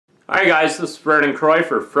Alright guys, this is Vernon Croy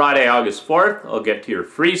for Friday, August 4th. I'll get to your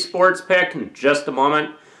free sports pick in just a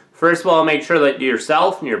moment. First of all, make sure that you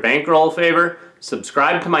yourself and your bankroll a favor.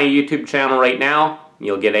 Subscribe to my YouTube channel right now.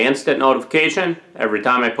 You'll get an instant notification every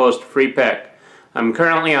time I post a free pick. I'm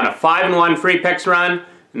currently on a 5-1 free picks run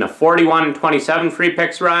and a 41-27 free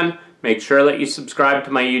picks run. Make sure that you subscribe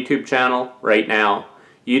to my YouTube channel right now.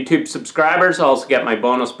 YouTube subscribers also get my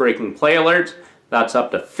bonus breaking play alerts. That's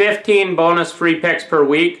up to 15 bonus free picks per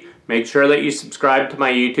week. Make sure that you subscribe to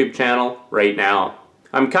my YouTube channel right now.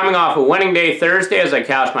 I'm coming off a winning day Thursday as I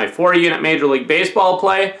cashed my 4-unit Major League Baseball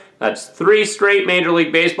play. That's 3 straight Major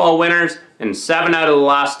League Baseball winners and 7 out of the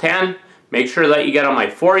last 10. Make sure that you get on my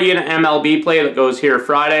 4-unit MLB play that goes here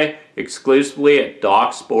Friday, exclusively at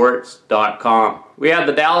DocSports.com. We had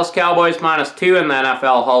the Dallas Cowboys -2 in the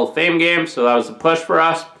NFL Hall of Fame game, so that was a push for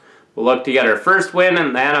us. We'll look to get our first win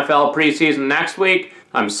in the NFL preseason next week.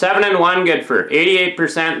 I'm 7-1, good for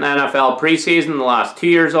 88% in the NFL preseason the last 2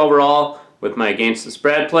 years overall with my against the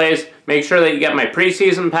spread plays. Make sure that you get my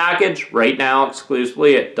preseason package right now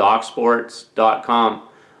exclusively at DocSports.com.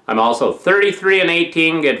 I'm also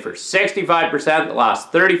 33-18, good for 65% the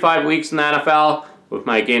last 35 weeks in the NFL with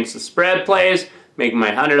my against the spread plays, making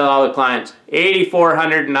my $100 clients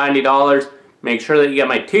 $8,490. Make sure that you get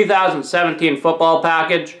my 2017 football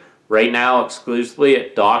package right now exclusively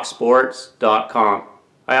at DocSports.com.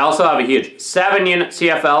 I also have a huge 7-unit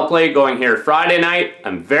CFL play going here Friday night.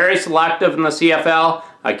 I'm very selective in the CFL.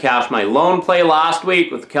 I cashed my lone play last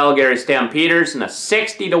week with the Calgary Stampeders in a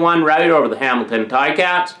 60-1 rout over the Hamilton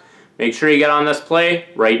Ticats. Make sure you get on this play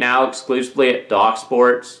right now exclusively at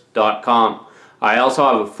DocSports.com. I also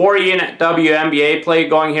have a 4-unit WNBA play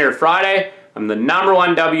going here Friday. I'm the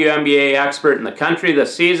 #1 WNBA expert in the country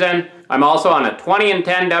this season. I'm also on a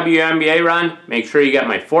 20-10 WNBA run. Make sure you get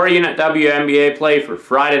my 4-unit WNBA play for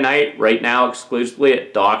Friday night right now exclusively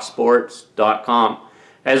at DocSports.com.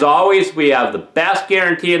 As always, we have the best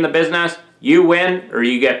guarantee in the business. You win or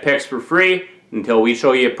you get picks for free until we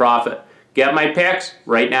show you a profit. Get my picks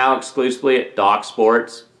right now exclusively at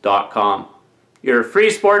DocSports.com. Your free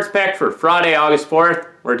sports pick for Friday, August 4th.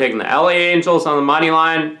 We're taking the LA Angels on the money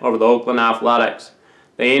line over the Oakland Athletics.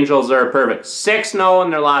 The Angels are a perfect 6-0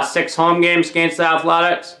 in their last 6 home games against the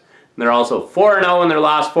Athletics. And they're also 4-0 in their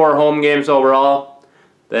last 4 home games overall.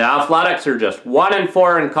 The Athletics are just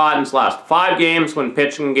 1-4 in Cotton's last 5 games when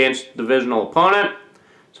pitching against a divisional opponent.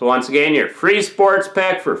 So once again, your free sports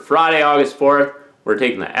pick for Friday, August 4th. We're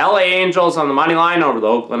taking the LA Angels on the money line over the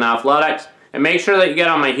Oakland Athletics. And make sure that you get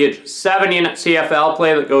on my huge 7-unit CFL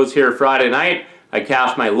play that goes here Friday night. I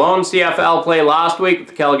cashed my lone CFL play last week with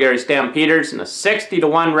the Calgary Stampeders in a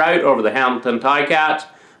 60-1 rout over the Hamilton Ticats.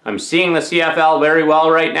 I'm seeing the CFL very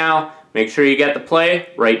well right now. Make sure you get the play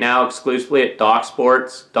right now exclusively at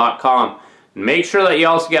DocSports.com. And make sure that you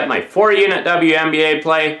also get my 4-unit WNBA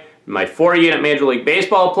play and my 4-unit Major League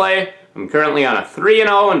Baseball play. I'm currently on a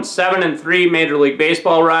 3-0 and 7-3 Major League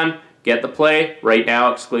Baseball run. Get the play right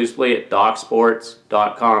now exclusively at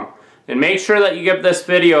DocSports.com. And make sure that you give this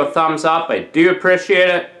video a thumbs up. I do appreciate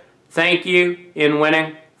it. Thank you. In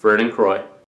winning, Vernon Croy.